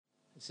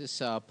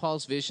This is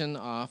Paul's vision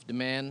of the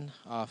man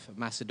of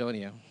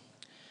Macedonia.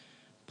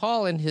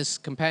 Paul and his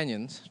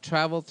companions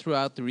traveled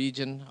throughout the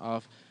region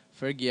of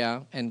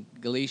Phrygia and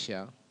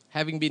Galatia,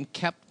 having been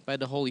kept by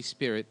the Holy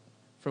Spirit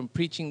from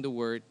preaching the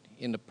word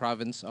in the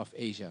province of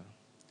Asia.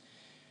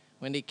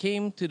 When they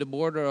came to the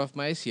border of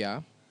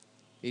Mysia,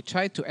 they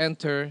tried to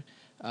enter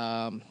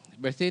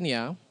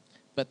Bithynia,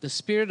 but the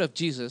Spirit of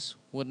Jesus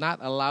would not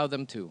allow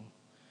them to.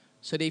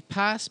 So they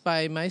passed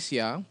by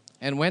Mysia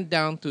and went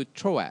down to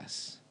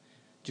Troas.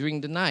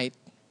 During the night,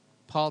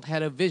 Paul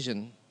had a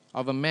vision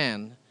of a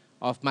man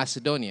of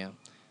Macedonia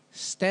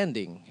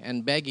standing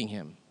and begging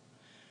him,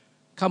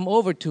 "Come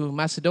over to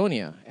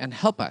Macedonia and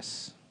help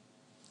us."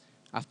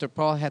 After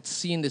Paul had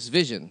seen this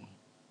vision,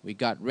 we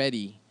got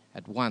ready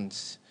at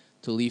once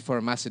to leave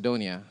for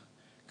Macedonia,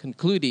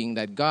 concluding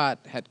that God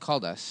had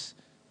called us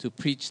to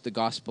preach the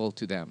gospel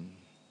to them.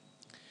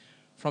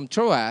 From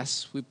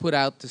Troas, we put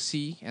out to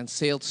sea and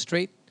sailed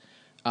straight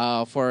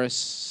for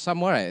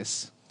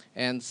Samothrace.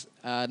 And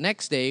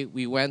next day,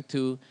 we went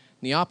to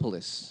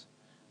Neapolis.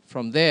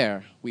 From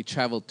there, we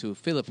traveled to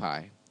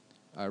Philippi,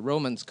 a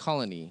Roman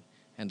colony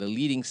and the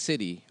leading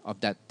city of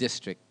that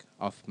district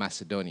of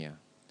Macedonia.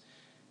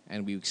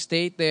 And we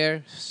stayed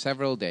there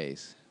several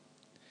days.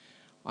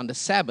 On the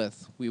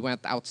Sabbath, we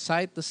went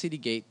outside the city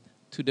gate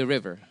to the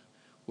river,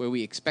 where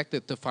we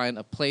expected to find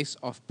a place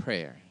of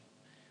prayer.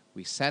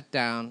 We sat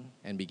down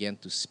and began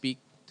to speak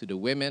to the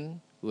women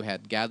who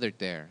had gathered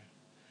there.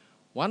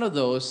 One of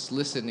those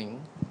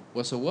listening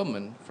was a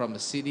woman from the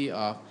city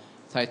of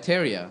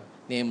Thyatira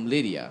named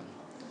Lydia,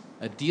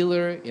 a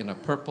dealer in a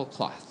purple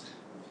cloth.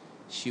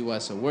 She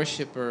was a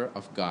worshiper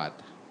of God.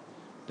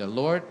 The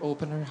Lord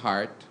opened her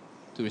heart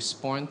to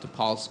respond to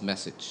Paul's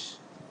message.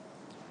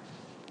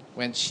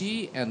 When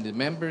she and the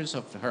members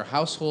of her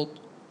household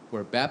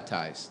were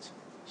baptized,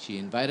 she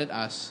invited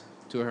us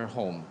to her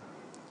home.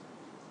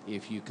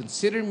 "If you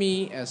consider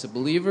me as a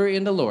believer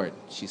in the Lord,"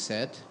 she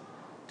said,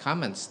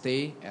 "come and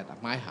stay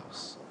at my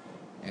house."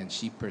 And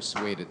she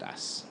persuaded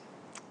us.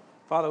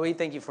 Father, we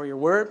thank you for your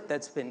word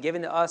that's been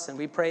given to us, and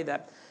we pray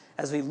that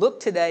as we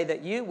look today,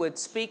 that you would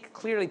speak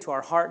clearly to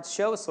our hearts.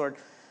 Show us, Lord,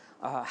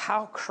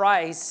 how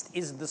Christ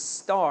is the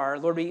star.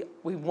 Lord,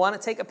 we want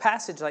to take a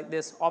passage like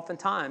this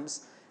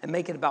oftentimes and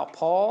make it about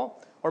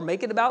Paul or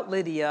make it about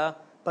Lydia,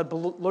 but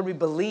Lord, we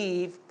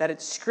believe that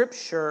it's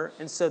Scripture,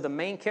 and so the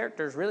main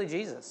character is really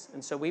Jesus.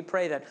 And so we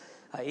pray that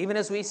even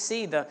as we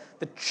see the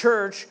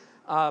church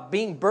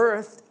being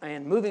birthed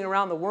and moving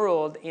around the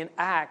world in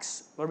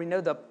Acts, Lord, we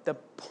know the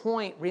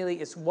point really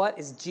is what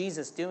is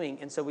Jesus doing.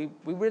 And so we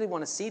really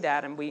want to see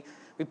that, and we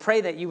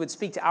pray that you would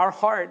speak to our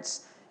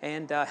hearts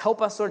and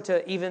help us, Lord,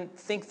 to even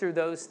think through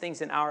those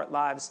things in our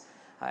lives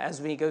as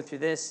we go through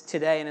this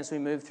today and as we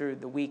move through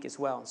the week as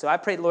well. So I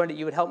pray, Lord, that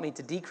you would help me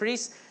to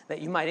decrease, that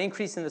you might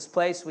increase in this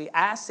place. We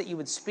ask that you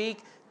would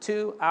speak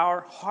to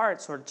our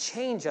hearts, Lord,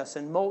 change us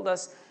and mold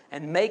us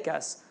and make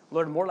us,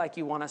 Lord, more like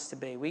you want us to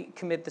be. We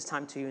commit this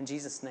time to you in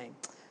Jesus' name.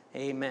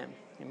 Amen.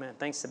 Amen.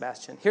 Thanks,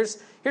 Sebastian. Here's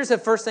the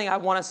first thing I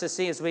want us to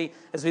see as we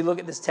look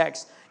at this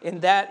text,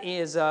 and that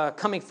is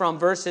coming from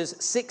verses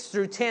 6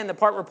 through 10, the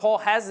part where Paul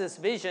has this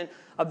vision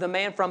of the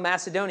man from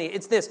Macedonia.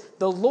 It's this: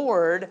 the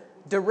Lord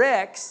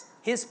directs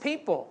his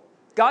people.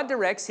 God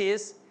directs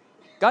his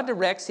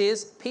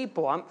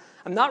people.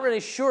 I'm not really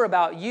sure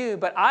about you,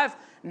 but I've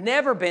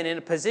never been in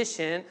a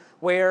position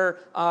where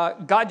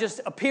God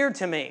just appeared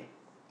to me.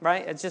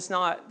 Right? That's just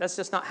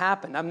not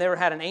happened. I've never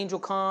had an angel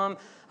come.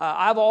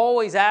 I've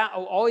always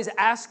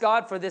asked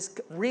God for this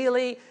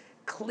really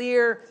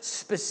clear,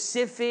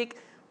 specific,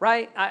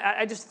 right?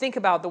 I just think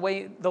about the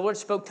way the Lord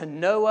spoke to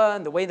Noah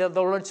and the way that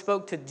the Lord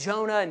spoke to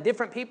Jonah and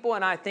different people,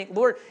 and I think,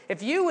 Lord,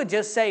 if you would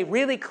just say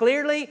really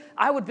clearly,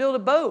 I would build a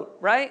boat,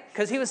 right?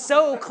 Because he was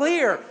so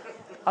clear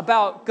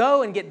about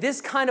go and get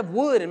this kind of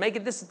wood and make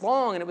it this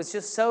long, and it was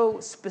just so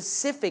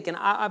specific, and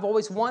I've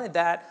always wanted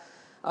that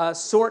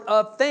sort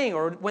of thing.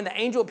 Or when the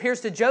angel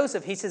appears to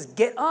Joseph, he says,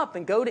 "Get up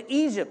and go to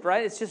Egypt,"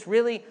 right? It's just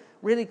really,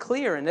 really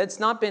clear, and it's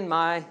not been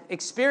my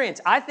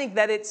experience. I think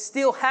that it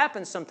still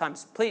happens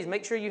sometimes. Please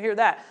make sure you hear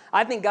that.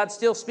 I think God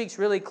still speaks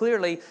really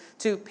clearly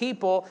to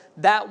people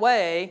that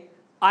way.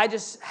 I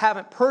just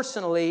haven't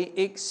personally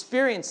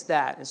experienced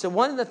that. And so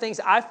one of the things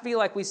I feel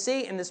like we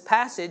see in this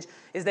passage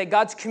is that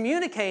God's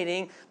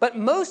communicating, but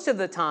most of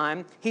the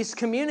time, he's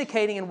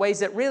communicating in ways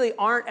that really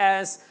aren't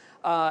as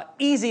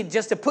easy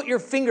just to put your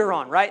finger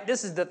on, right?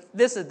 This is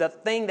the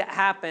thing that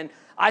happened.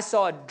 I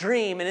saw a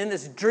dream, and in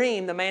this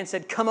dream, the man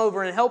said, "Come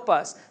over and help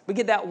us." We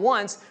get that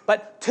once,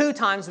 but 2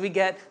 times we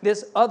get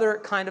this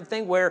other kind of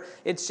thing where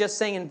it's just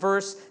saying in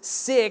verse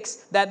 6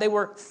 that they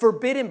were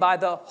forbidden by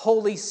the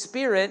Holy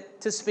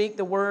Spirit to speak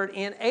the word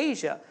in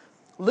Asia.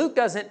 Luke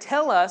doesn't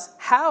tell us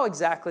how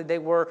exactly they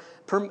were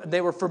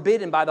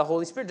forbidden by the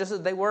Holy Spirit, just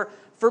as they were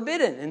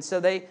forbidden, and so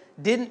they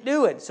didn't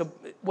do it. So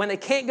when they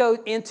can't go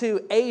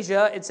into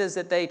Asia, it says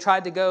that they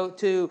tried to go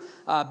to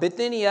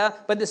Bithynia,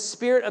 but the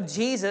Spirit of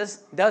Jesus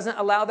doesn't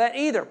allow that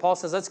either. Paul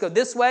says, let's go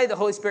this way. The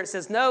Holy Spirit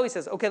says no. He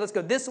says, okay, let's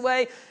go this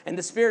way. And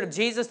the Spirit of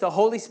Jesus, the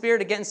Holy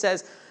Spirit, again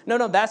says,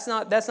 no, that's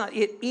not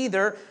it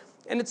either.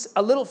 it's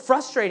a little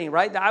frustrating,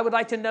 right? That I would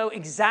like to know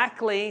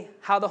exactly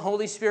how the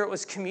Holy Spirit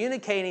was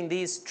communicating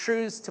these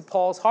truths to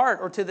Paul's heart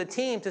or to the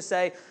team to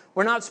say,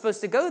 we're not supposed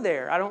to go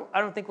there. I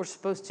don't think we're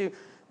supposed to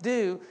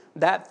do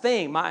that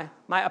thing. My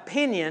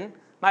opinion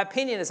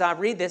as I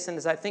read this and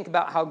as I think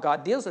about how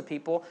God deals with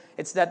people,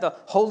 it's that the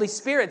Holy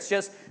Spirit's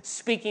just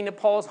speaking to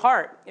Paul's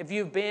heart. If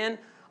you've been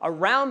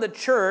around the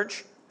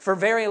church for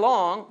very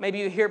long, maybe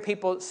you hear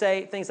people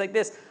say things like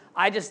this,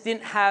 I just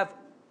didn't have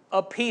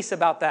a peace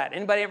about that.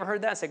 Anybody ever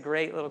heard that? It's a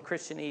great little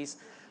Christianese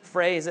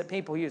phrase that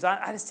people use.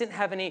 I just didn't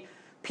have any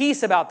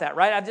peace about that,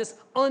 right? I've just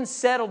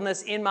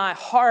unsettledness in my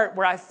heart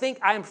where I think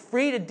I'm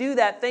free to do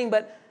that thing,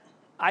 but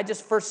I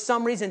just for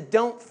some reason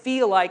don't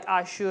feel like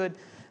I should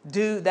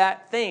do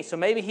that thing. So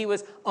maybe he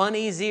was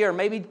uneasy, or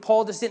maybe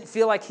Paul just didn't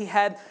feel like he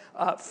had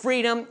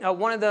freedom.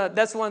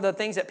 That's one of the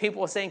things that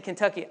people will say in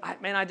Kentucky.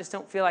 I just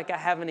don't feel like I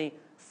have any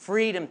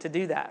freedom to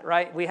do that,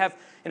 right? We have,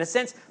 in a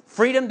sense,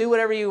 freedom, do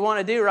whatever you want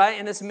to do, right,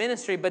 in this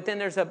ministry. But then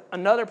there's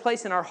another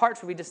place in our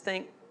hearts where we just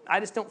think, I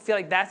just don't feel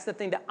like that's the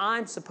thing that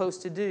I'm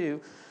supposed to do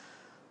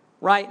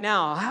right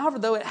now. However,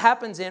 though it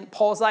happens in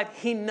Paul's life,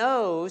 he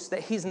knows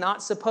that he's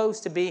not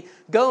supposed to be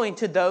going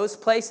to those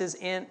places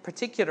in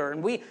particular.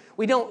 And we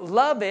don't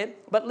love it,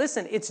 but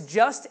listen, it's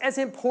just as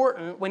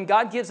important when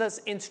God gives us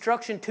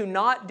instruction to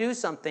not do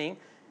something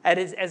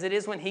as it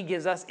is when he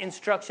gives us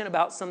instruction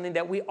about something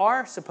that we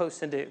are supposed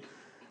to do.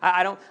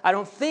 I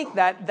don't think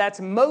that's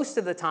most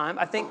of the time.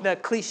 I think the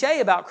cliche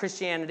about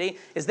Christianity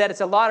is that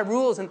it's a lot of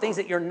rules and things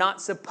that you're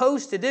not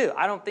supposed to do.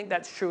 I don't think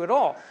that's true at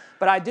all.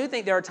 But I do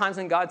think there are times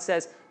when God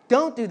says,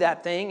 don't do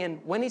that thing. And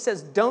when he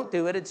says don't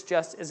do it, it's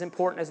just as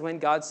important as when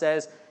God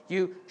says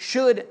you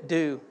should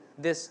do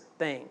this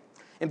thing.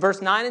 In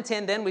verse 9 and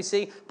 10, then we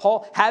see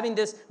Paul having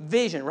this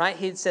vision, right?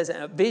 He says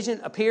a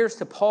vision appears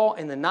to Paul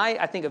in the night.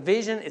 I think a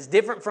vision is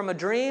different from a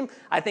dream.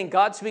 I think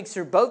God speaks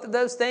through both of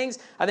those things.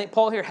 I think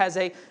Paul here has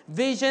a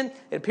vision.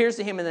 It appears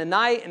to him in the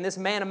night, and this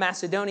man of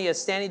Macedonia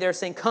is standing there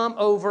saying, come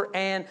over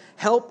and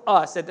help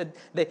us.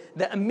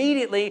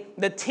 Immediately,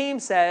 the team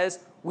says,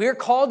 we're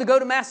called to go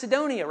to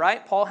Macedonia,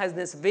 right? Paul has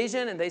this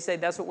vision, and they say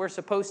that's what we're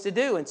supposed to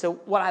do. And so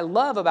what I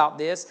love about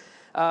this,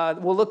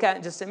 we'll look at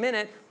in just a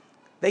minute,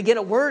 they get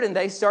a word and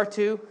they start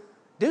to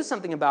do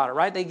something about it,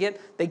 right? They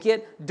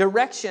get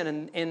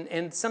direction,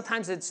 and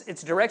sometimes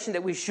it's direction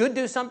that we should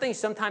do something.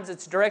 Sometimes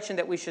it's direction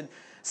that we should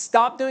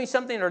stop doing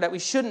something or that we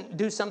shouldn't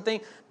do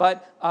something.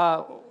 But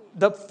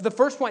the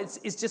first point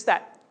is just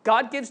that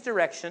God gives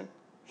direction.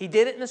 He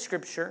did it in the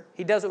Scripture.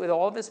 He does it with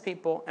all of his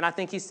people, and I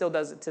think he still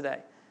does it today.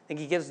 I think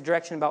he gives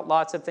direction about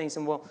lots of things,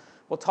 and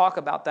we'll talk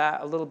about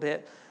that a little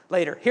bit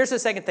later. Here's the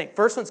second thing.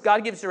 First one's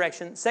God gives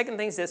direction. Second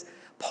thing is this.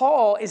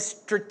 Paul is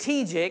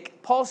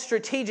strategic. Paul's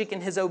strategic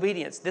in his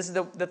obedience. This is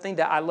the thing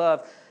that I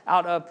love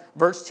out of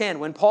verse 10.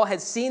 When Paul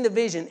had seen the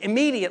vision,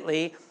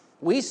 immediately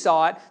we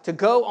sought to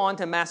go on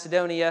to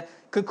Macedonia,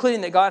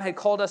 concluding that God had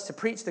called us to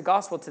preach the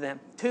gospel to them.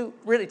 Two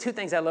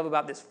things I love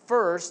about this.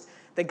 First,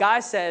 the guy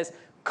says,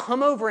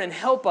 come over and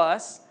help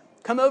us.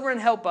 Come over and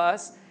help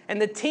us.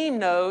 And the team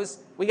knows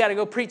we got to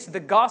go preach the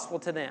gospel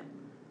to them.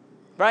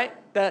 Right?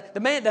 The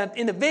man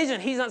in the vision,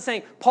 he's not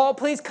saying, Paul,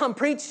 please come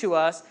preach to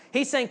us.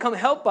 He's saying, come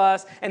help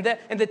us. And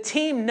the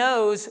team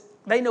knows,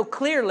 they know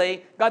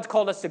clearly God's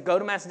called us to go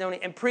to Macedonia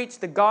and preach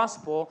the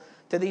gospel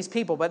to these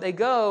people. But they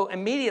go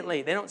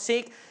immediately. They don't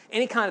seek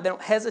they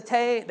don't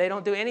hesitate. They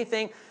don't do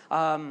anything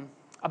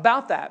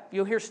about that.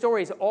 You'll hear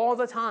stories all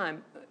the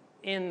time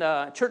in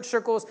church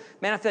circles.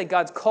 Man, I feel like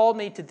God's called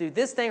me to do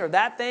this thing or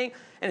that thing.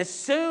 And as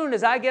soon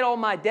as I get all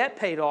my debt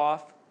paid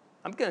off,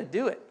 I'm going to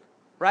do it.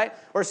 Right?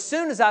 Or as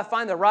soon as I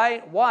find the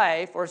right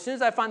wife, or as soon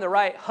as I find the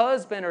right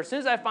husband, or as soon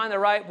as I find the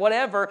right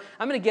whatever,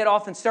 I'm going to get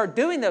off and start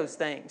doing those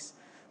things.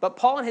 But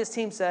Paul and his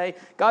team say,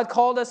 God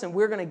called us and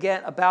we're going to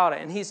get about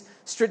it. And he's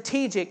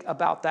strategic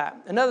about that.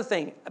 Another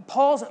thing,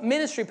 Paul's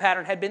ministry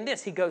pattern had been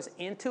this. He goes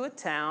into a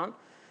town,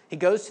 he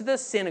goes to the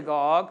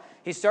synagogue,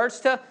 he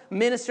starts to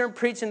minister and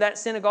preach in that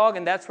synagogue,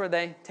 and that's where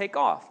they take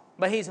off.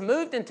 But he's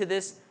moved into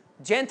this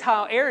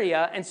Gentile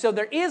area, and so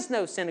there is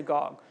no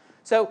synagogue.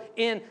 So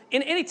in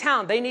any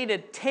town, they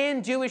needed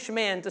 10 Jewish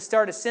men to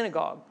start a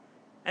synagogue.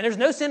 And there's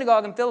no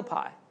synagogue in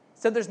Philippi.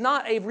 So there's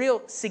not a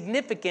real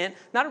significant,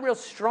 not a real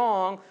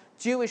strong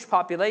Jewish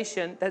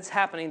population that's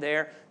happening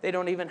there. They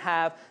don't even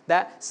have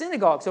that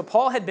synagogue. So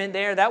Paul had been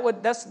there. That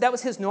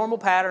was his normal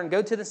pattern,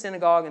 go to the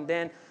synagogue and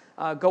then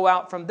go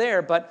out from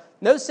there. But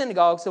no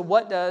synagogue, so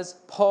what does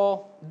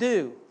Paul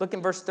do? Look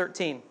in verse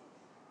 13.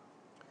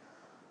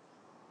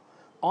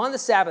 On the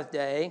Sabbath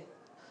day,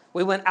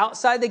 we went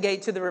outside the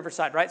gate to the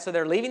riverside, right? So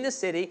they're leaving the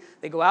city.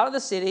 They go out of the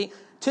city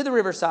to the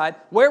riverside,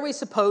 where we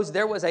supposed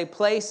there was a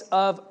place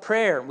of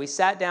prayer. We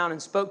sat down and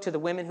spoke to the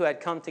women who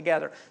had come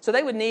together. So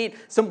they would need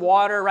some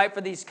water, right, for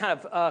these kind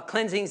of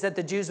cleansings that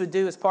the Jews would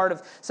do as part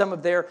of some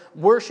of their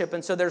worship.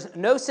 And so there's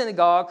no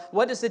synagogue.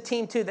 What does the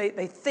team do? They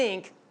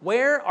think,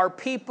 where are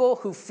people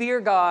who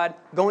fear God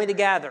going to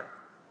gather?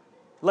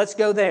 Let's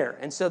go there.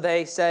 And so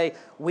they say,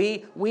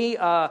 we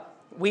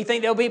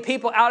think there'll be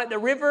people out at the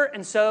river,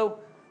 and so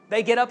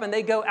They get up and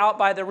they go out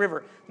by the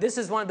river. This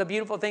is one of the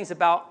beautiful things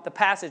about the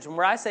passage. And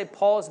where I say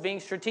Paul is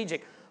being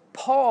strategic,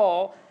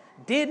 Paul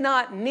did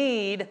not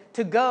need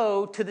to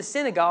go to the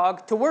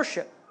synagogue to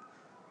worship.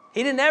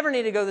 He didn't ever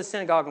need to go to the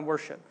synagogue and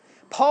worship.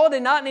 Paul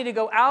did not need to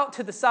go out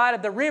to the side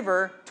of the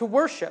river to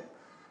worship.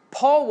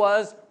 Paul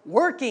was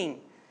working,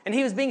 and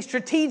he was being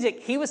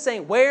strategic. He was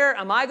saying, where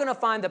am I going to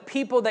find the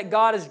people that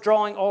God is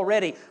drawing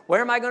already?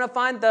 Where am I going to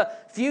find the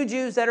few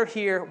Jews that are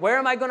here? Where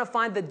am I going to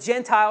find the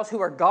Gentiles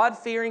who are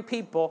God-fearing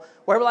people?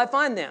 Where will I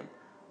find them?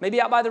 Maybe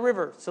out by the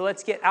river. So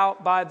let's get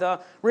out by the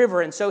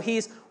river. And so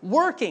he's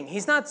working.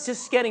 He's not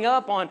just getting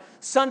up on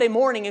Sunday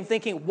morning and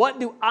thinking, what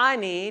do I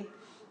need?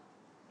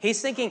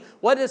 He's thinking,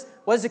 what does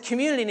the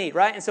community need,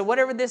 right? And so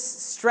whatever this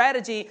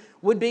strategy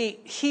would be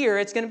here,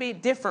 it's going to be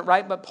different,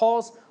 right? But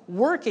Paul's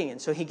working.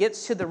 And so he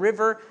gets to the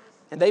river,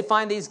 and they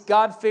find these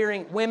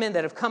God-fearing women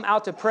that have come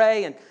out to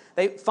pray. And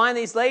they find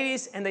these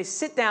ladies, and they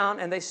sit down,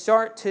 and they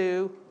start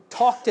to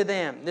talk to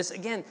them. This,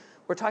 again,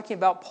 we're talking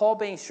about Paul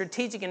being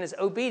strategic in his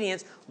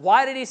obedience.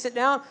 Why did he sit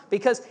down?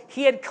 Because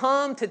he had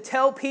come to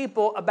tell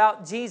people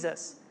about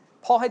Jesus.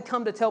 Paul had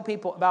come to tell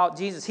people about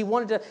Jesus. He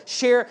wanted to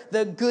share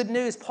the good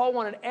news. Paul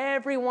wanted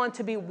everyone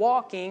to be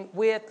walking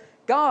with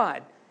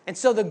God. And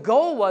so the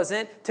goal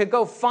wasn't to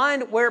go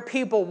find where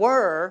people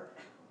were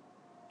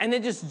and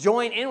then just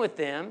join in with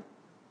them,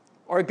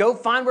 or go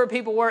find where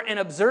people were and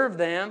observe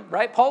them,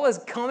 right? Paul was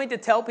coming to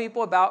tell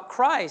people about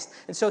Christ.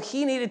 And so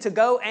he needed to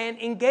go and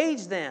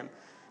engage them.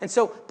 And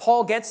so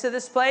Paul gets to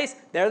this place.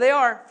 There they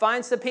are,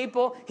 finds the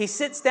people. He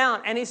sits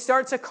down and he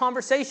starts a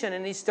conversation,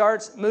 and he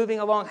starts moving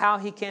along how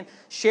he can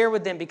share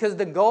with them. Because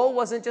the goal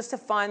wasn't just to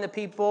find the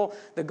people.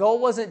 The goal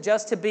wasn't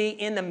just to be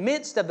in the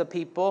midst of the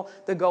people.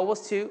 The goal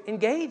was to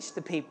engage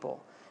the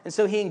people. And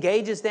so he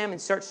engages them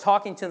and starts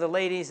talking to the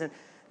ladies. And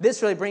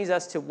this really brings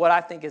us to what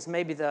I think is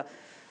maybe the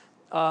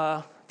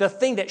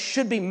thing that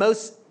should be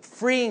most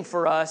freeing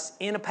for us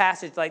in a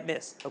passage like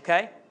this,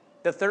 okay?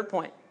 The third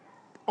point.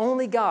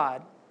 Only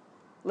God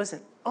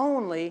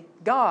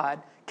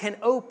can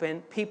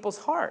open people's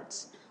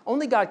hearts.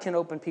 Only God can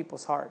open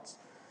people's hearts.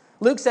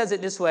 Luke says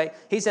it this way.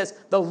 He says,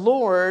 the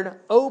Lord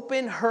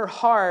opened her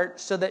heart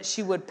so that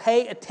she would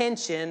pay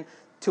attention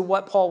to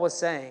what Paul was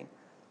saying.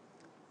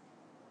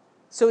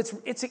 So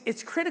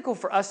it's critical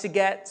for us to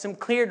get some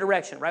clear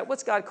direction, right?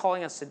 What's God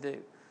calling us to do?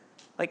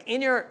 Like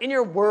in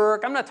your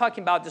work, I'm not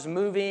talking about just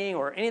moving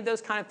or any of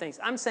those kind of things.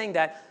 I'm saying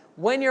that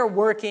when you're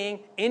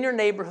working, in your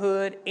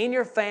neighborhood, in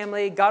your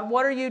family, God,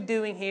 what are you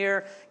doing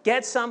here?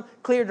 Get some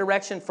clear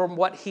direction from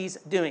what he's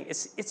doing.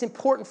 It's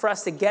important for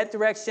us to get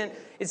direction.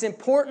 It's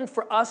important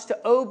for us to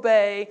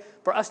obey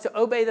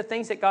the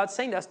things that God's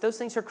saying to us. Those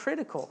things are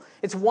critical.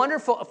 It's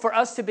wonderful for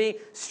us to be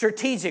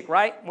strategic,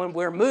 right? When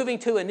we're moving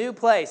to a new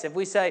place, if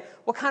we say,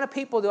 what kind of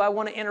people do I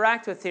want to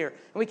interact with here?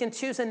 And we can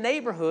choose a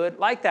neighborhood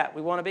like that.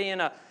 We want to be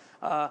in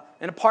an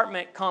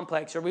apartment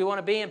complex, or we want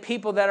to be in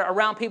people that are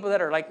around people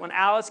that are like, when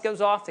Alice goes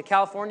off to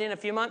California in a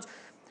few months,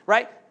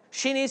 right?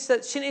 She needs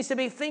to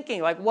be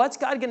thinking, like, what's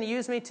God going to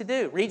use me to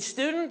do? Reach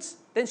students?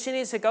 Then she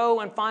needs to go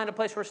and find a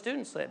place where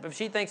students live. If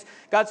she thinks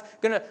God's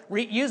going to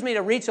use me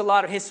to reach a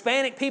lot of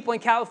Hispanic people in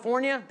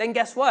California, then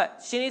guess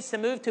what? She needs to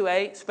move to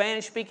a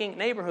Spanish-speaking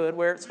neighborhood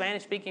where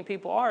Spanish-speaking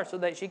people are so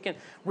that she can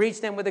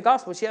reach them with the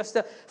gospel. She has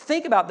to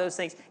think about those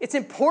things. It's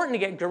important to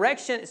get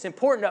direction. It's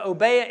important to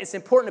obey it. It's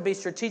important to be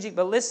strategic.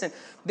 But listen,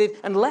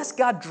 unless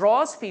God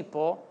draws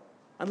people,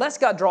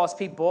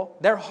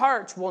 their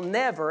hearts will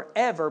never,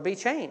 ever be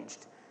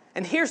changed.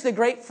 And here's the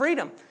great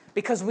freedom.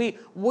 Because we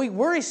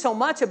worry so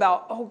much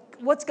about,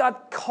 what's God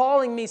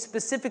calling me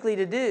specifically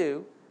to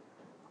do?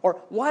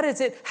 Or what is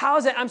it, how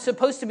is it I'm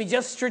supposed to be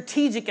just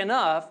strategic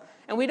enough?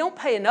 And we don't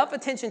pay enough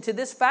attention to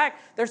this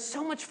fact. There's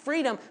so much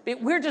freedom.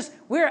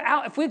 We're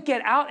out. If we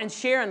get out and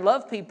share and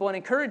love people and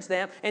encourage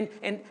them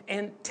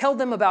and tell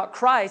them about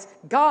Christ,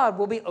 God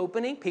will be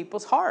opening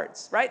people's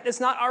hearts, right?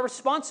 It's not our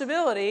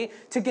responsibility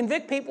to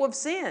convict people of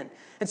sin.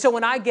 And so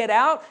when I get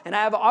out and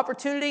I have an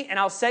opportunity and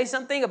I'll say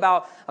something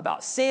about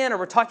sin, or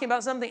we're talking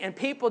about something and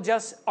people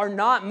just are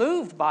not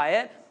moved by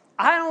it,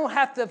 I don't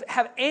have to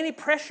have any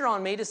pressure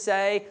on me to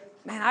say,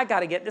 man, I got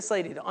to get this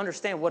lady to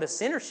understand what a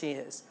sinner she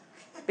is.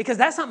 Because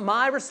that's not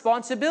my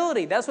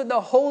responsibility. That's what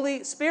the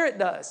Holy Spirit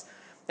does.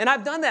 And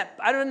I've done that.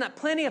 I've done that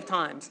plenty of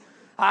times.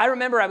 I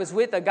remember I was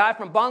with a guy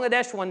from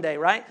Bangladesh one day,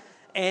 right?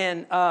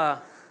 And I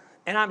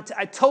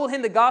told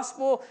him the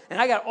gospel,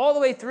 and I got all the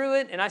way through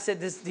it, and I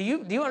said, do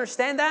you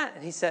understand that?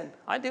 And he said,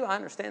 I do, I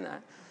understand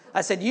that.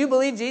 I said, you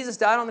believe Jesus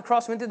died on the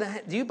cross, do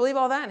you believe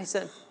all that? And he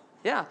said,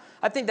 yeah,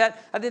 I think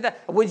that.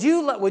 Would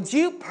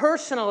you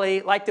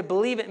personally like to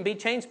believe it and be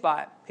changed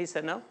by it? He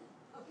said, no.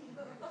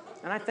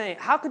 And I think,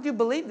 how could you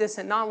believe this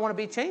and not want to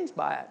be changed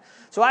by it?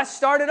 So I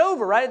started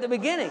over right at the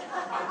beginning.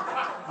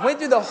 Went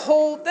through the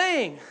whole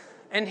thing.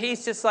 And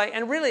he's just like,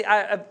 and really,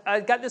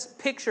 I got this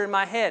picture in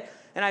my head,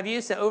 and I've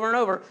used it over and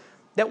over,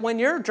 that when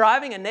you're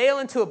driving a nail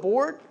into a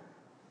board,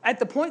 at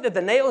the point that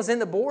the nail is in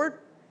the board,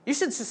 you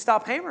should just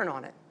stop hammering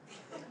on it.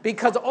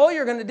 Because all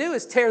you're going to do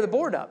is tear the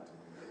board up,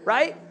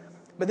 right?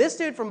 But this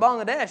dude from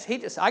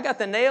Bangladesh, I got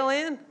the nail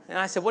in, and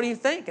I said, what do you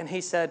think? And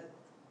he said,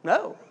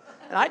 no.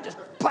 And I just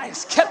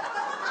kept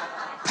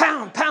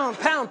pound.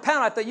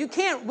 I thought, you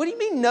can't, what do you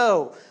mean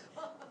no?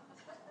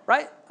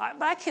 Right?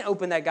 I can't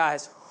open that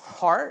guy's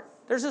heart.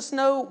 There's just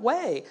no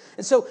way.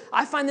 And so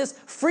I find this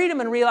freedom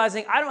in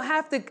realizing I don't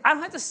have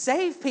to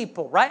save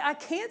people, right? I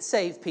can't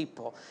save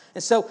people.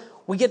 And so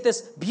we get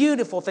this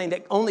beautiful thing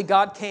that only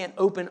God can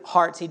open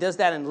hearts. He does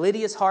that in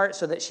Lydia's heart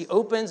so that she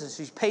opens and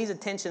she pays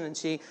attention and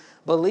she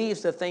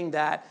believes the thing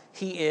that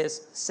he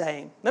is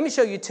saying. Let me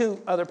show you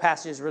two other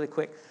passages really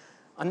quick.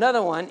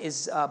 Another one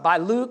is by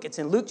Luke. It's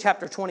in Luke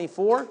chapter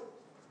 24.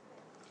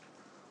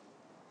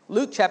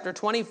 Luke chapter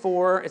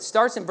 24, it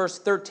starts in verse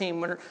 13.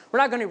 We're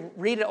not going to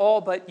read it all,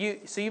 but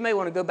you may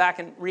want to go back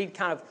and read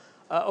kind of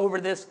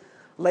over this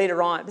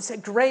later on. It's a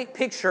great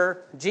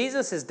picture.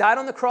 Jesus has died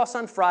on the cross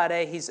on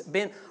Friday. He's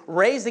been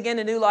raised again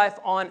to new life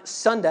on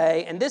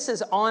Sunday. And this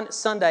is on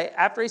Sunday,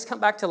 after he's come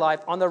back to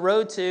life, on the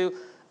road to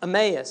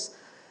Emmaus.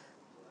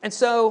 And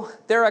so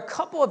there are a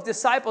couple of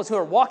disciples who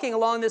are walking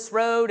along this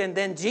road, and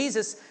then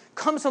Jesus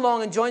comes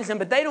along and joins them,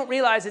 but they don't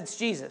realize it's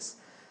Jesus.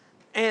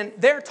 And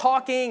they're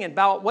talking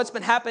about what's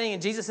been happening,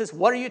 and Jesus says,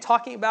 what are you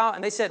talking about?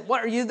 And they said,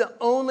 what, are you the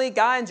only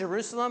guy in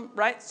Jerusalem,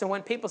 right? So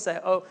when people say,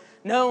 oh,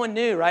 no one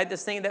knew, right,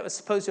 this thing that was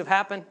supposed to have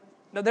happened.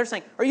 No, they're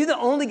saying, are you the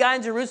only guy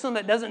in Jerusalem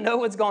that doesn't know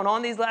what's going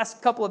on these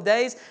last couple of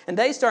days? And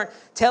they start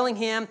telling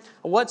him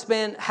what's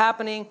been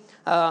happening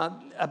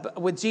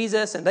with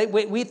Jesus. And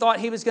we thought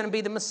he was going to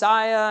be the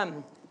Messiah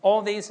and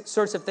all these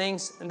sorts of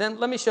things. And then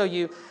let me show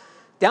you,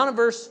 down in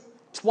verse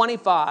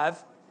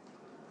 25,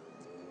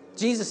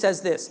 Jesus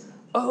says this,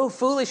 "O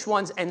foolish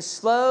ones and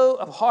slow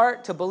of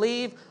heart to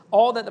believe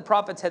all that the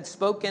prophets had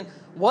spoken.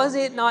 Was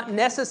it not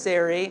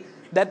necessary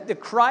that the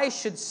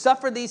Christ should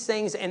suffer these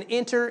things and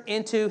enter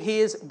into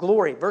his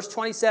glory?" Verse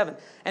 27,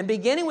 "And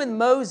beginning with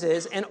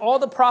Moses and all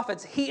the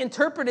prophets, he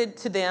interpreted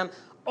to them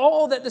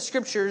all that the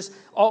scriptures,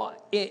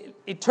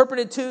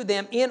 interpreted to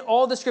them in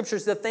all the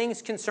scriptures the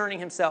things concerning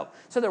himself."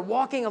 So they're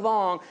walking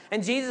along,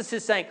 and Jesus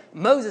is saying,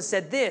 Moses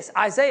said this,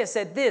 Isaiah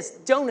said this,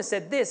 Jonah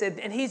said this,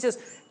 and he's just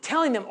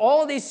telling them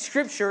all these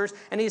scriptures,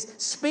 and he's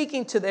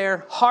speaking to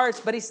their hearts,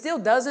 but he still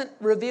doesn't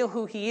reveal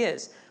who he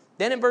is.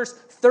 Then in verse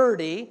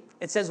 30,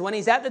 it says, when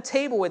he's at the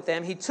table with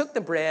them, he took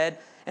the bread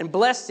and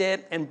blessed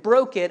it and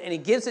broke it, and he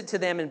gives it to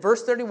them in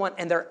verse 31,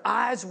 and their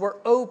eyes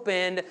were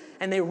opened,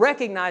 and they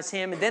recognized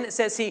him. And then it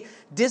says he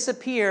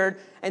disappeared,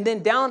 and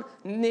then down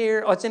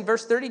near, it's in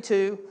verse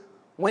 32,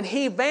 when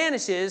he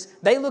vanishes,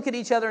 they look at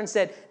each other and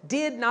said,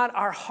 did not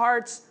our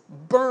hearts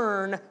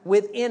burn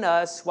within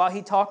us while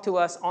he talked to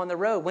us on the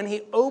road, when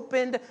he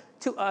opened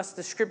to us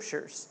the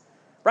scriptures?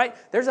 Right?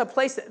 There's a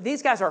place that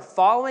these guys are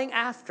following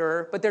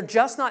after, but they're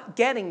just not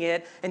getting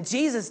it. And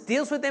Jesus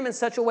deals with them in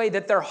such a way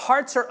that their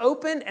hearts are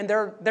opened and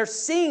they're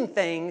seeing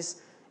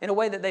things in a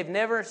way that they've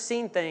never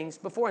seen things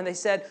before. And they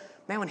said,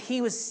 man, when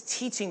he was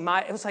teaching,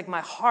 it was like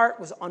my heart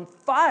was on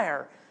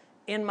fire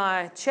in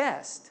my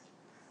chest.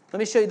 Let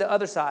me show you the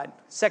other side.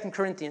 2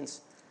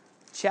 Corinthians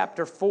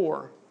chapter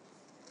 4.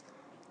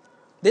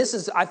 This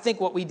is, I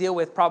think, what we deal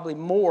with probably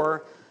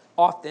more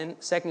often,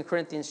 2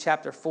 Corinthians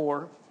chapter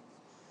 4.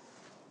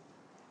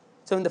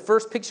 So in the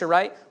first picture,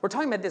 right, we're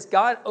talking about this.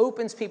 God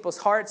opens people's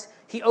hearts.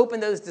 He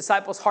opened those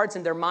disciples' hearts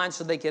and their minds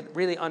so they could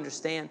really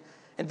understand.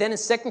 And then in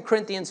 2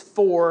 Corinthians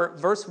 4,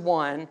 verse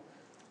 1,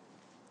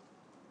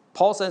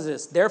 Paul says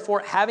this, "Therefore,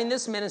 having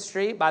this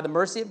ministry, by the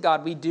mercy of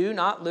God, we do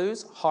not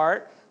lose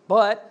heart,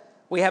 but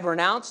we have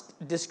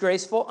renounced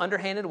disgraceful,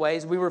 underhanded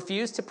ways. We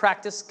refuse to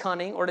practice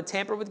cunning or to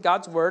tamper with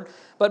God's word.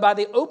 But by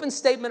the open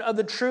statement of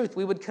the truth,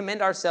 we would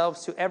commend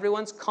ourselves to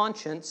everyone's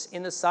conscience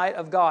in the sight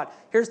of God."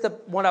 Here's the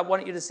one I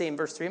want you to see in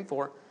verse 3 and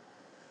 4.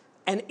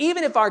 "And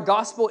even if our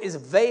gospel is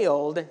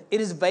veiled,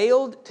 it is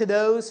veiled to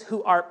those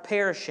who are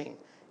perishing.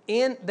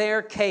 In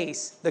their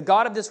case, the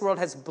God of this world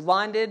has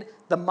blinded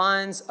the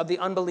minds of the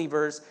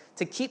unbelievers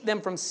to keep them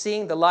from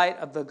seeing the light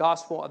of the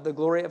gospel of the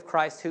glory of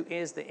Christ, who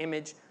is the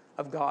image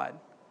of God."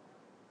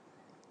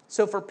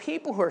 So for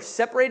people who are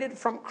separated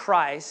from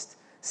Christ,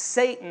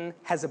 Satan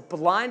has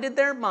blinded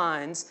their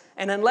minds,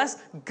 and unless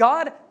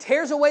God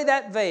tears away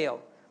that veil,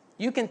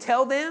 you can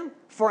tell them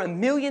for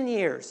 1,000,000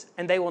 years,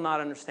 and they will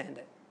not understand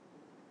it.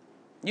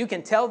 You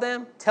can tell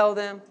them. But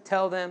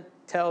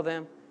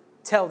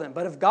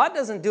if God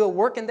doesn't do a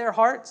work in their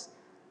hearts,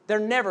 they're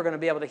never going to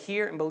be able to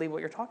hear and believe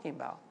what you're talking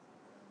about.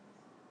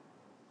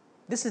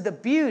 This is the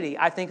beauty,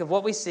 I think, of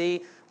what we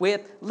see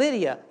with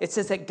Lydia. It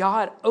says that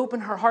God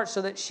opened her heart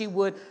so that she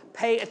would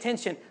pay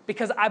attention,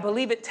 because I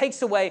believe it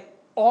takes away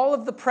all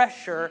of the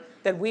pressure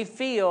that we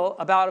feel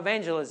about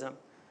evangelism,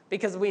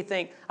 because we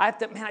think, I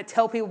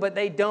tell people, but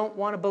they don't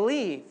want to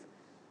believe.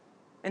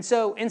 And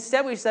so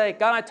instead we say,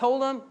 God, I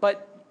told them,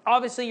 but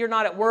obviously you're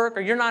not at work,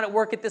 or you're not at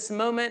work at this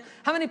moment.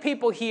 How many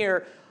people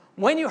here,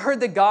 when you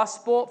heard the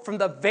gospel, from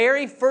the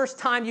very first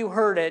time you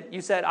heard it, you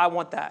said, I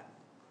want that?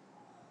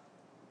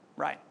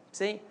 Right.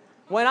 See?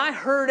 When I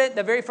heard it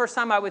the very first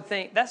time, I would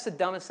think, that's the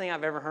dumbest thing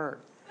I've ever heard.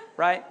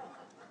 Right?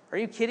 Are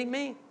you kidding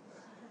me?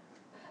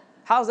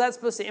 How's that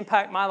supposed to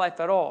impact my life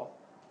at all?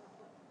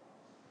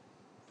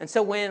 And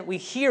so when we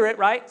hear it,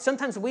 right,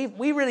 sometimes we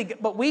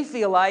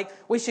feel like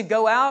we should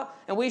go out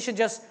and we should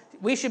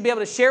be able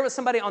to share with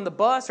somebody on the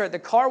bus or at the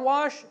car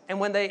wash, and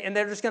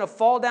they're just going to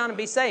fall down and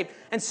be saved.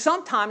 And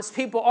sometimes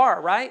people are,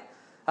 right?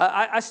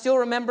 I still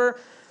remember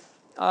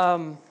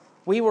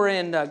we were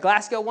in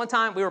Glasgow one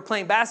time. We were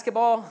playing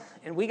basketball,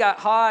 and we got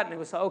hot, and it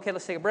was, okay,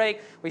 let's take a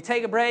break. We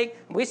take a break,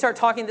 and we start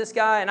talking to this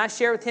guy, and I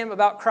share with him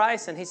about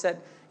Christ, and he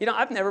said,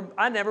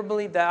 I never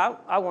believed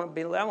that. I want to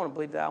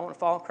believe that. I want to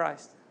follow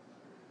Christ.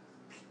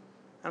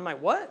 I'm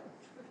like, what?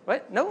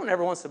 No one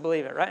ever wants to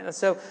believe it, right? And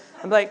so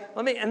I'm like,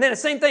 and then the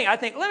same thing. I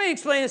think, let me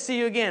explain this to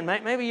you again.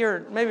 Maybe you're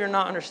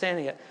not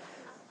understanding it.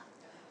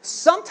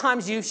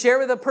 Sometimes you share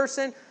with a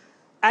person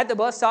at the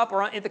bus stop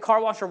or at the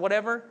car wash or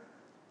whatever,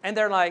 and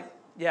they're like,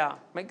 yeah,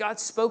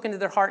 God's spoken to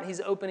their heart and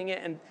He's opening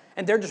it,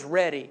 and they're just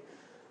ready.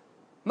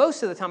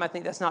 Most of the time, I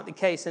think that's not the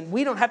case, and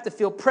we don't have to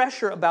feel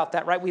pressure about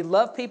that, right? We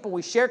love people.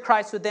 We share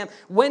Christ with them.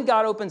 When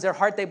God opens their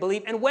heart, they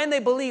believe, and when they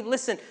believe,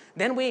 listen,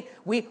 then we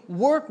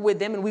work with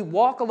them and we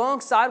walk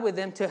alongside with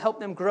them to help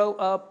them grow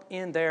up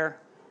in their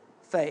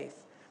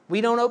faith.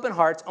 We don't open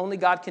hearts. Only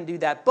God can do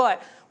that.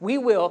 But we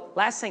will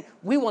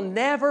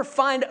never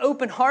find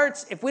open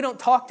hearts if we don't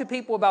talk to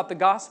people about the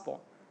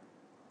gospel.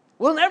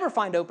 We'll never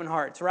find open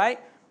hearts, right?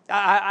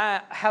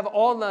 I have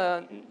all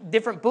the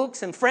different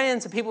books and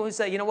friends and people who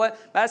say, you know what,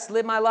 that's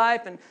live my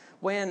life. And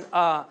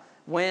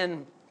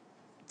when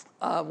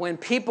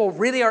people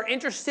really are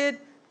interested,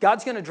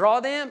 God's going to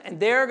draw them, and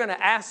they're going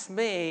to ask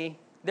me,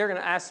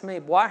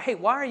 why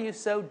are you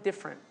so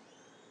different?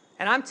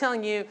 And I'm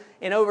telling you,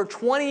 in over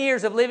 20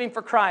 years of living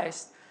for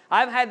Christ,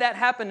 I've had that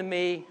happen to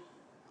me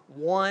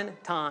one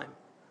time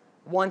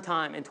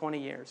in 20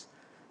 years.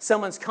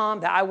 Someone's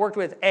come that I worked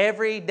with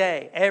every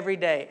day, and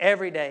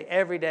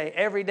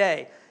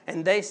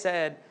they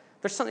said,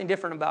 there's something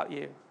different about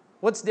you.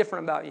 What's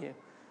different about you?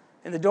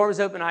 And the door was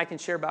open, and I can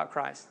share about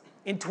Christ.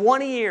 In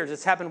 20 years,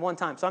 it's happened one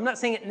time. So I'm not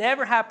saying it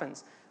never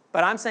happens,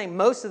 but I'm saying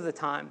most of the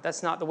time,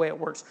 that's not the way it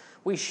works.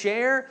 We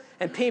share,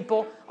 and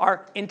people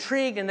are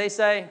intrigued, and they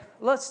say,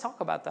 let's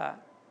talk about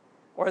that.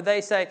 Or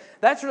they say,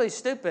 that's really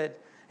stupid.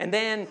 And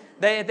then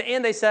at the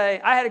end, they say,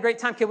 I had a great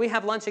time. Can we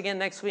have lunch again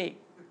next week?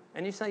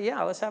 And you say,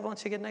 yeah, let's have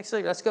lunch again next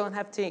week. Let's go and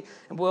have tea.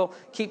 And we'll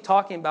keep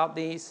talking about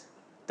these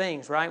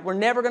things, right? We're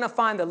never going to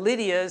find the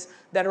Lydias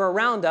that are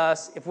around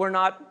us if we're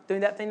not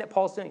doing that thing that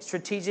Paul's doing,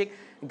 strategic,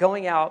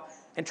 going out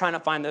and trying to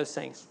find those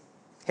things.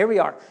 Here we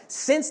are.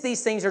 Since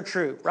these things are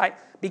true, right?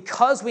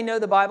 Because we know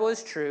the Bible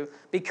is true,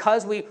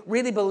 because we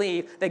really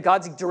believe that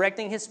God's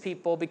directing His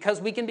people,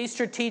 because we can be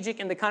strategic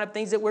in the kind of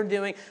things that we're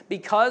doing,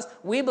 because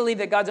we believe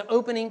that God's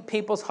opening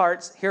people's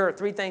hearts, here are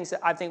 3 things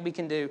that I think we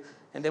can do,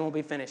 and then we'll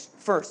be finished.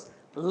 First,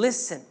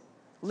 listen.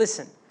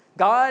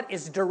 God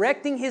is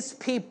directing His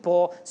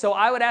people, so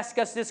I would ask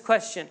us this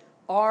question.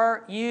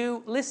 Are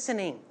you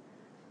listening?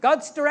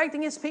 God's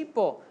directing His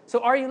people,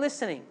 so are you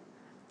listening?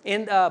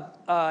 In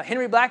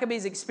Henry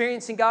Blackaby's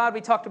Experiencing God,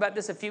 we talked about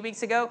this a few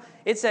weeks ago.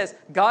 It says,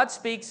 God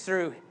speaks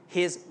through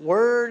His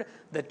Word,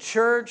 the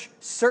church,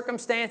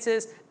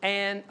 circumstances,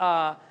 and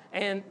God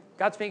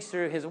speaks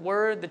through His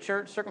Word, the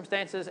church,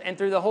 circumstances, and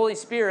through the Holy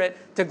Spirit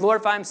to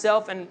glorify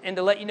Himself and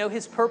to let you know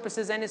His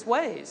purposes and His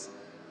ways.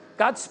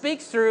 God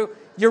speaks through,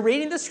 you're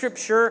reading the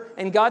Scripture,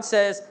 and God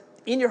says,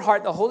 in your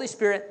heart, the Holy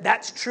Spirit,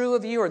 that's true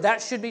of you, or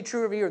that should be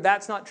true of you, or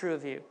that's not true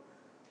of you.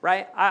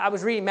 Right? I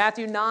was reading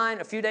Matthew 9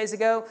 a few days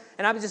ago,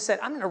 and I just said,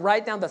 I'm going to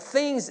write down the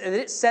things that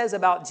it says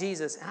about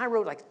Jesus. And I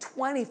wrote like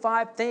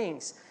 25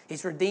 things.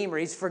 He's Redeemer,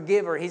 He's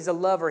Forgiver, He's a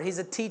Lover, He's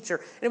a Teacher.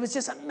 And it was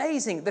just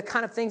amazing, the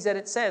kind of things that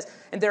it says.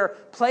 And there are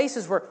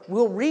places where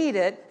we'll read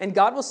it, and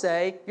God will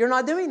say, you're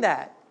not doing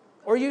that.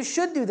 Or you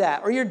should do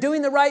that. Or you're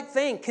doing the right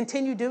thing.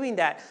 Continue doing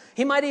that.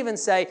 He might even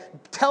say,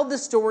 tell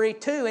this story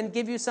too, and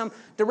give you some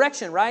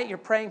direction, right? You're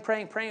praying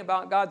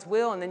about God's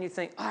will, and then you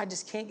think, I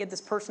just can't get this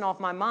person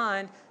off my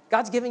mind.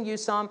 God's giving you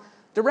some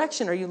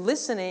direction. Are you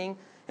listening?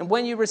 And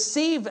when you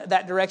receive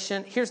that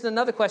direction, here's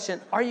another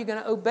question. Are you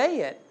going to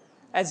obey it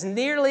as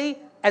nearly,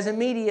 as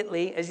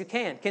immediately as you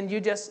can? Can you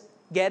just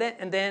get it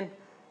and then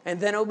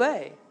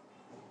obey?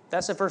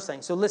 That's the first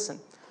thing. So listen.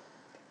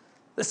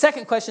 The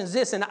second question is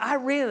this, and I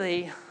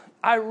really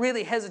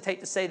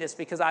hesitate to say this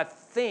because I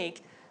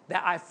think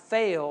that I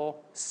fail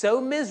so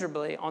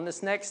miserably on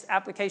this next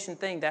application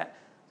thing that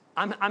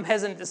I'm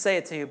hesitant to say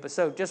it to you. But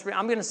so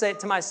I'm going to say it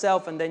to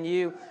myself, and then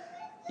you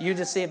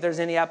just see if there's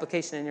any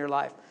application in your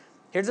life.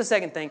 Here's the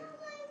second thing.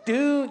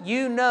 Do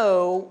you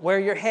know where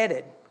you're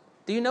headed?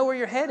 Do you know where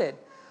you're headed?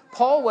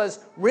 Paul was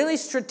really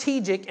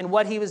strategic in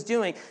what he was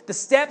doing. The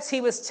steps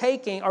he was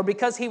taking are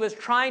because he was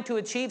trying to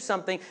achieve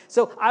something.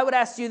 So I would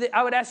ask you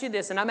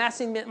this, and I'm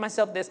asking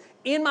myself this.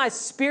 In my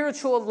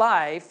spiritual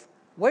life,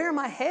 where am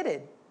I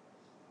headed?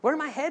 Where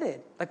am I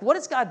headed? Like, what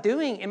is God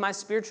doing in my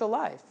spiritual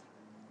life?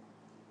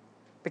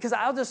 Because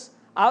I'll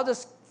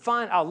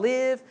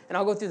live, and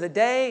I'll go through the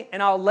day,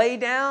 and I'll lay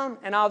down,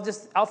 and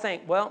I'll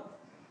think, well,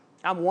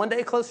 I'm one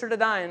day closer to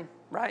dying,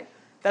 right?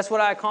 That's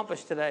what I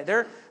accomplished today.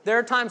 There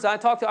are times I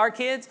talk to our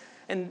kids,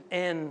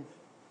 and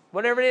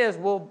whatever it is,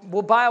 we'll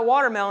buy a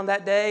watermelon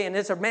that day, and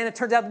it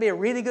turns out to be a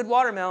really good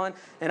watermelon,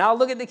 and I'll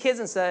look at the kids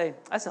and say,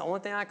 that's the only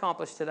thing I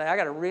accomplished today. I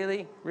got a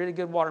really, really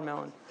good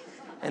watermelon.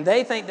 And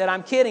they think that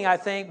I'm kidding, I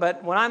think,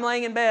 but when I'm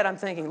laying in bed, I'm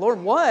thinking,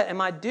 Lord, what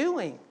am I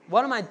doing?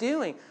 What am I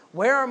doing?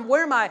 Where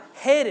am I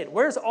headed?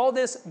 Where's all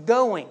this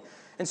going?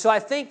 And so I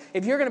think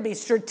if you're going to be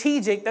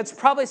strategic, that's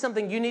probably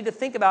something you need to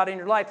think about in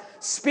your life.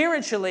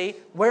 Spiritually,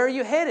 where are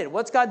you headed?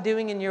 What's God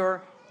doing in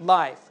your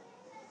life?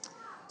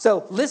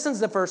 So listen's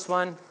the first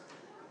one.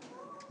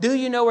 Do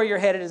you know where you're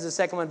headed is the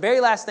second one. Very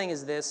last thing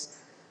is this.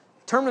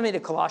 Turn with me to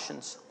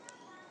Colossians.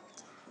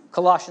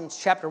 Colossians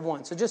chapter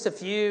 1. So just a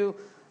few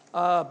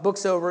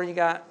books over. You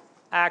got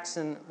Acts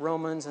and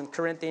Romans and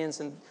Corinthians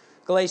and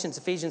Galatians,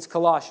 Ephesians,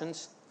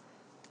 Colossians.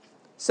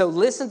 So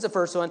listen's the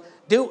first one.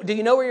 Do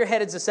you know where you're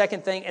headed is the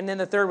second thing. And then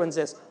the third one's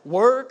this.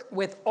 Work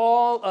with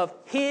all of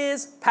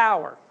His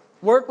power.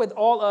 Work with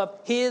all of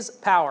His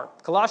power.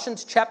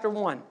 Colossians chapter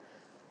 1.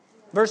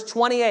 Verse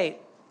 28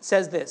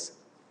 says this.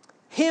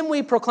 Him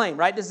we proclaim,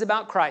 right? This is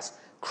about Christ.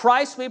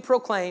 Christ we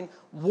proclaim,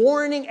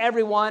 warning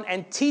everyone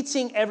and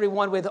teaching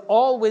everyone with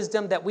all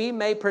wisdom that we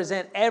may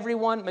present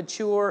everyone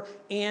mature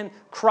in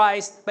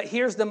Christ. But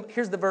here's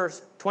the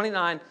verse,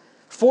 29.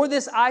 For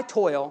this I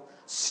toil,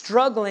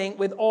 struggling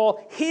with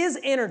all His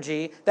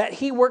energy that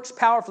He works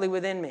powerfully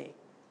within me.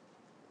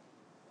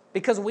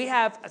 Because we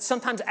have,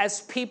 sometimes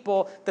as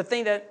people, the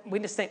thing that we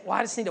just think, well,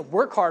 I just need to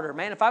work harder,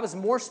 man. If I was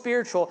more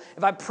spiritual,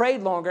 if I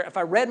prayed longer, if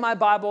I read my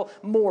Bible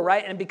more,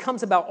 right? And it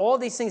becomes about all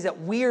these things that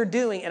we're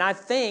doing. And I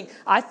think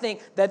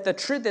that the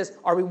truth is,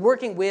 are we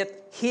working with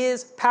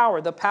His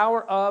power, the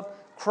power of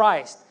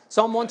Christ?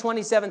 Psalm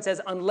 127 says,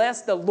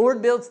 unless the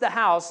Lord builds the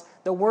house,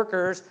 the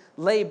workers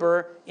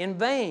labor in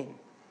vain.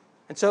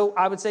 And so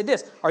I would say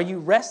this, are you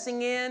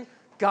resting in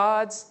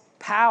God's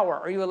power?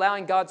 Are you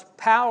allowing God's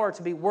power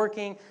to be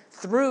working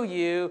through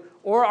you,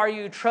 or are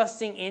you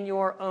trusting in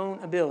your own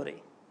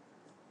ability?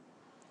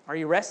 Are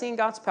you resting in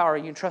God's power? Are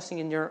you trusting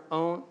in your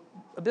own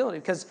ability?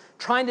 Because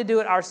trying to do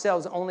it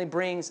ourselves only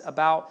brings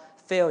about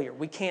failure.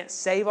 We can't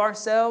save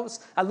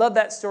ourselves. I love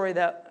that story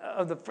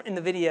in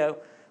the video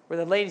where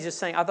the lady's just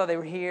saying, I thought they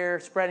were here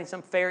spreading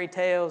some fairy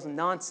tales and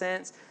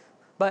nonsense.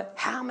 But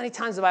how many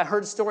times have I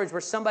heard stories where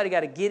somebody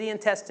got a Gideon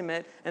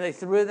Testament and they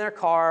threw it in their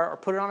car or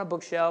put it on a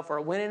bookshelf or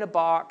it went in a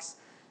box,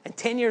 and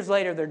 10 years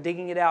later they're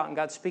digging it out and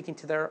God's speaking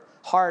to their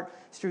heart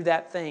through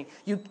that thing.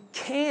 You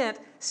can't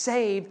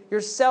save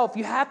yourself.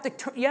 You have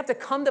to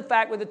come to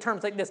fact with the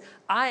terms like this.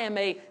 I am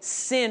a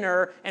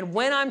sinner, and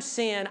when I'm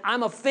sin,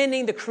 I'm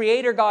offending the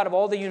Creator God of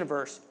all the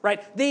universe,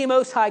 right? The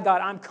Most High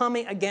God. I'm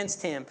coming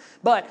against Him.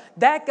 But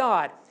that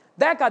God,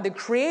 the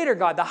Creator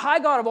God, the high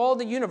God of all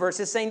the universe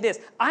is saying this,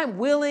 I'm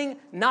willing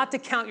not to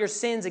count your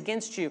sins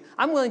against you.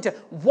 I'm willing to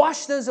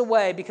wash those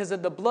away because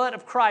of the blood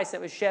of Christ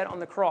that was shed on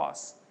the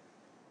cross.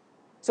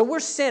 So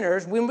we're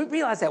sinners. When we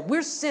realize that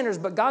we're sinners,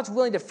 but God's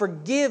willing to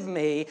forgive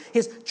me,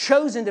 He's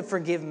chosen to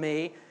forgive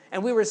me,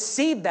 and we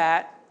receive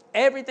that,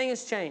 everything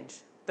has changed.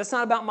 That's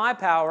not about my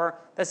power.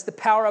 That's the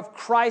power of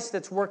Christ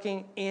that's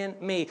working in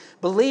me.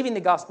 Believing the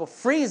gospel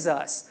frees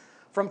us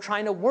from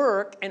trying to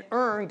work and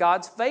earn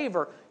God's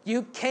favor.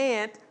 You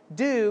can't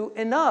do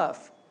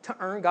enough to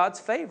earn God's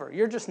favor.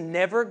 You're just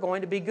never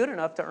going to be good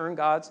enough to earn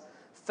God's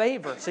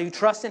favor. So you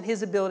trust in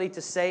His ability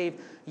to save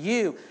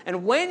you.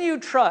 And when you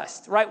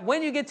trust, right,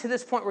 when you get to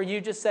this point where you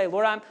just say,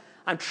 Lord,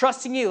 I'm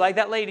trusting you, like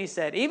that lady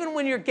said, even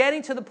when you're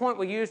getting to the point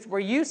where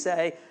you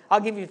say, I'll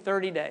give you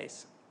 30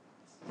 days,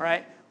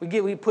 right?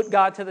 We put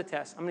God to the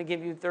test. I'm going to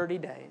give you 30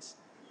 days.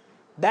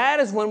 That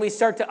is when we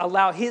start to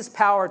allow His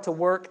power to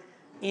work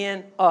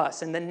in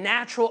us. And the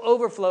natural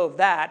overflow of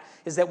that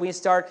is that we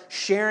start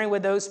sharing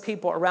with those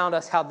people around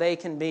us how they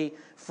can be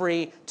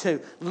free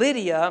too.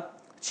 Lydia,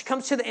 she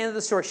comes to the end of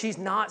the story. She's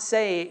not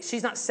saved.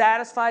 She's not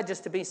satisfied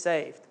just to be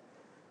saved.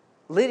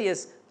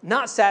 Lydia's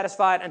not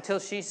satisfied until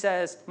she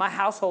says, my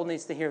household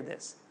needs to hear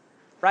this.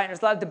 Right? And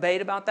there's a lot of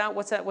debate about that.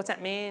 What's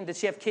that mean? Did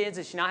she have kids?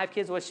 Did she not have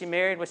kids? Was she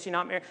married? Was she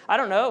not married? I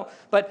don't know.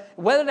 But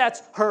whether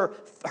that's her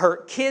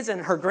kids and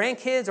her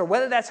grandkids, or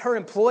whether that's her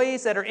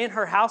employees that are in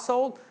her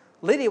household,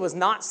 Lydia was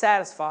not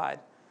satisfied.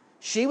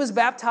 She was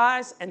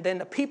baptized, and then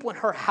the people in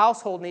her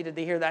household needed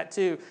to hear that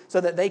too,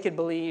 so that they could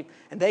believe,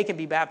 and they can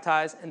be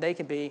baptized, and they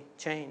can be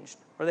changed.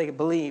 Or they could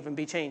believe and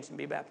be changed and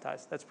be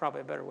baptized. That's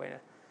probably a better way to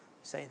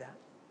say that.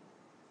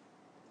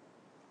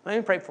 Let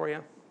me pray for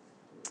you.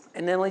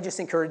 And then let me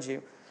just encourage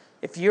you.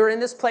 If you're in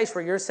this place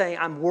where you're saying,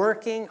 I'm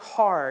working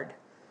hard,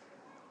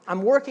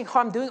 I'm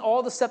doing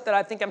all the stuff that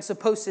I think I'm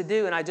supposed to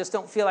do, and I just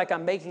don't feel like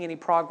I'm making any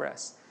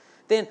progress,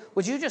 then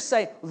would you just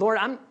say, Lord,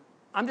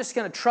 I'm just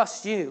going to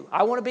trust you.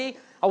 I want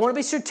to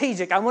be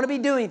strategic. I want to be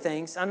doing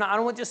things. I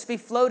don't want to just be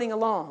floating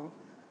along,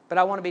 but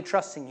I want to be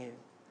trusting you.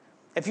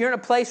 If you're in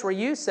a place where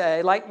you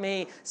say, like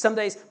me, some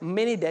days,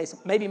 many days,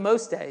 maybe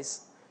most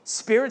days,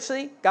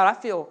 spiritually, God, I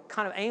feel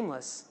kind of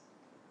aimless,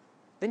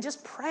 then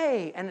just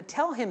pray and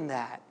tell Him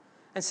that.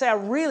 And say, I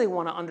really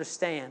want to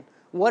understand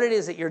what it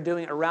is that you're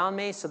doing around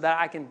me so that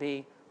I can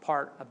be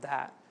part of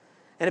that.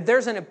 And if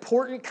there's an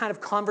important kind of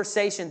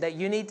conversation that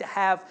you need to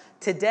have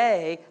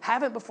today,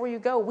 have it before you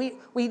go.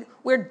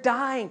 We're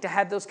dying to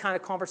have those kind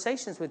of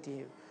conversations with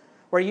you,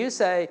 where you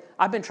say,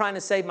 I've been trying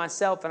to save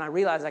myself and I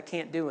realize I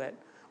can't do it.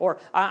 Or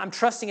I'm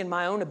trusting in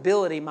my own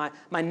ability, my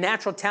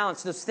natural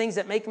talents, those things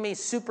that make me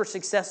super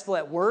successful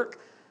at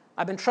work.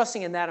 I've been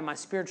trusting in that in my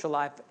spiritual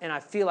life, and I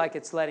feel like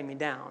it's letting me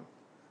down.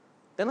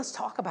 Then let's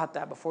talk about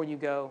that before you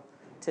go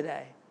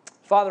today.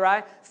 Father,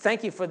 I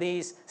thank you for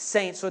these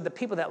saints, or the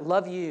people that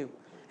love you.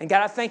 And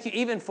God, I thank you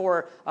even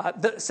for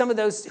some of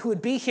those who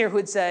would be here who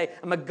would say,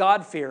 I'm a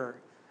God-fearer.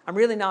 I'm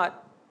really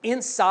not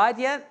inside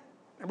yet.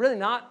 I'm really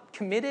not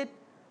committed,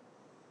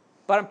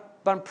 but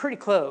I'm pretty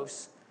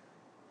close.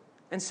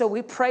 And so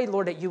we pray,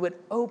 Lord, that you would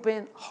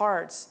open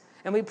hearts.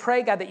 And we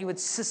pray, God, that you would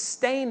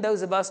sustain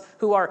those of us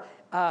who are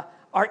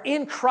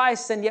in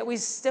Christ, and yet we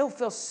still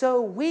feel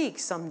so weak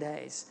some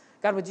days.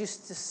 God, would you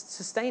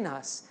sustain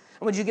us?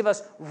 And would you give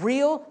us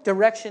real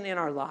direction in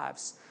our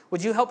lives?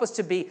 Would you help us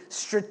to be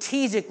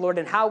strategic, Lord,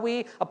 in how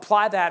we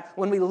apply that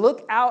when we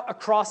look out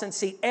across and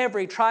see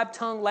every tribe,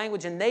 tongue,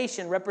 language, and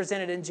nation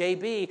represented in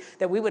JB,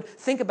 that we would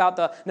think about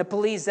the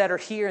Nepalese that are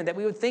here, and that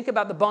we would think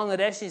about the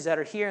Bangladeshis that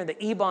are here, and the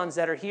Ibans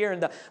that are here,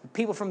 and the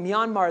people from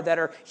Myanmar that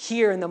are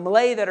here, and the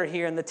Malay that are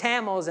here, and the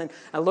Tamils, and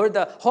Lord,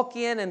 the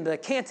Hokkien, and the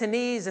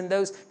Cantonese, and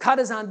those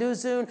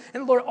Kadazan,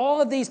 and Lord, all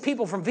of these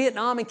people from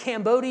Vietnam and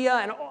Cambodia,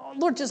 and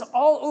Lord, just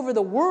all over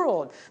the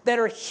world that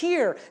are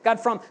here. God,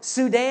 from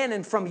Sudan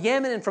and from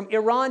Yemen and from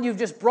Iran, you've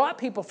just brought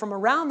people from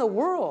around the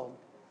world.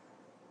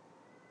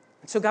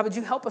 And so, God, would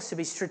you help us to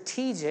be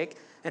strategic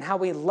in how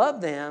we love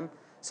them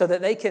so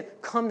that they can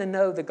come to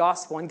know the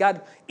gospel? And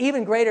God,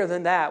 even greater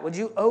than that, would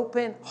you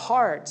open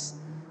hearts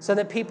so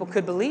that people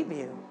could believe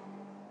you?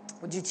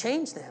 Would you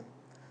change them?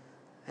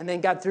 And then,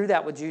 God, through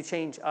that, would you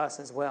change us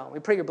as well? We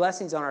pray your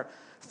blessings on our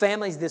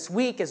families this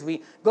week as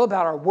we go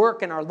about our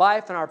work and our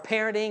life and our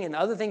parenting and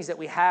other things that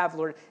we have,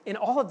 Lord. In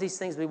all of these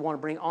things, we want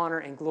to bring honor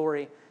and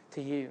glory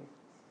to you.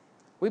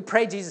 We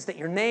pray, Jesus, that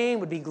your name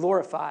would be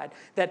glorified,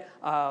 that,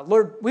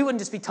 Lord, we wouldn't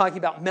just be talking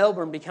about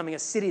Melbourne becoming a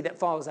city that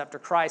follows after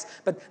Christ,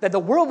 but that the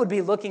world would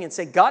be looking and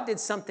say, God did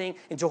something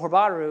in Johor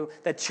Bahru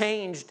that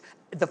changed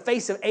the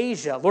face of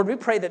Asia. Lord, we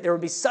pray that there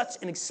would be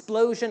such an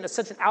explosion,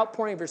 such an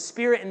outpouring of your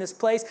Spirit in this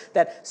place,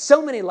 that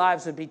so many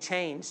lives would be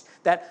changed,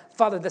 that,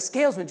 Father, the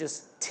scales would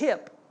just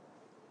tip,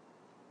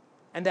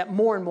 and that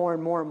more and more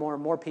and more and more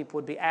and more people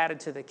would be added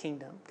to the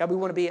kingdom. God, we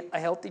want to be a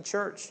healthy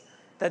church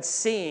that's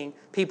seeing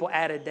people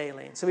added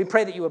daily. And so we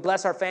pray that you would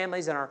bless our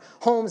families and our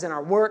homes and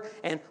our work,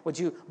 and would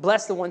you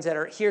bless the ones that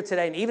are here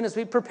today. And even as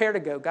we prepare to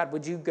go, God,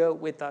 would you go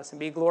with us and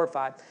be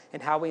glorified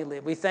in how we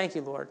live. We thank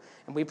you, Lord,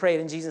 and we pray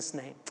it in Jesus'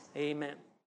 name. Amen.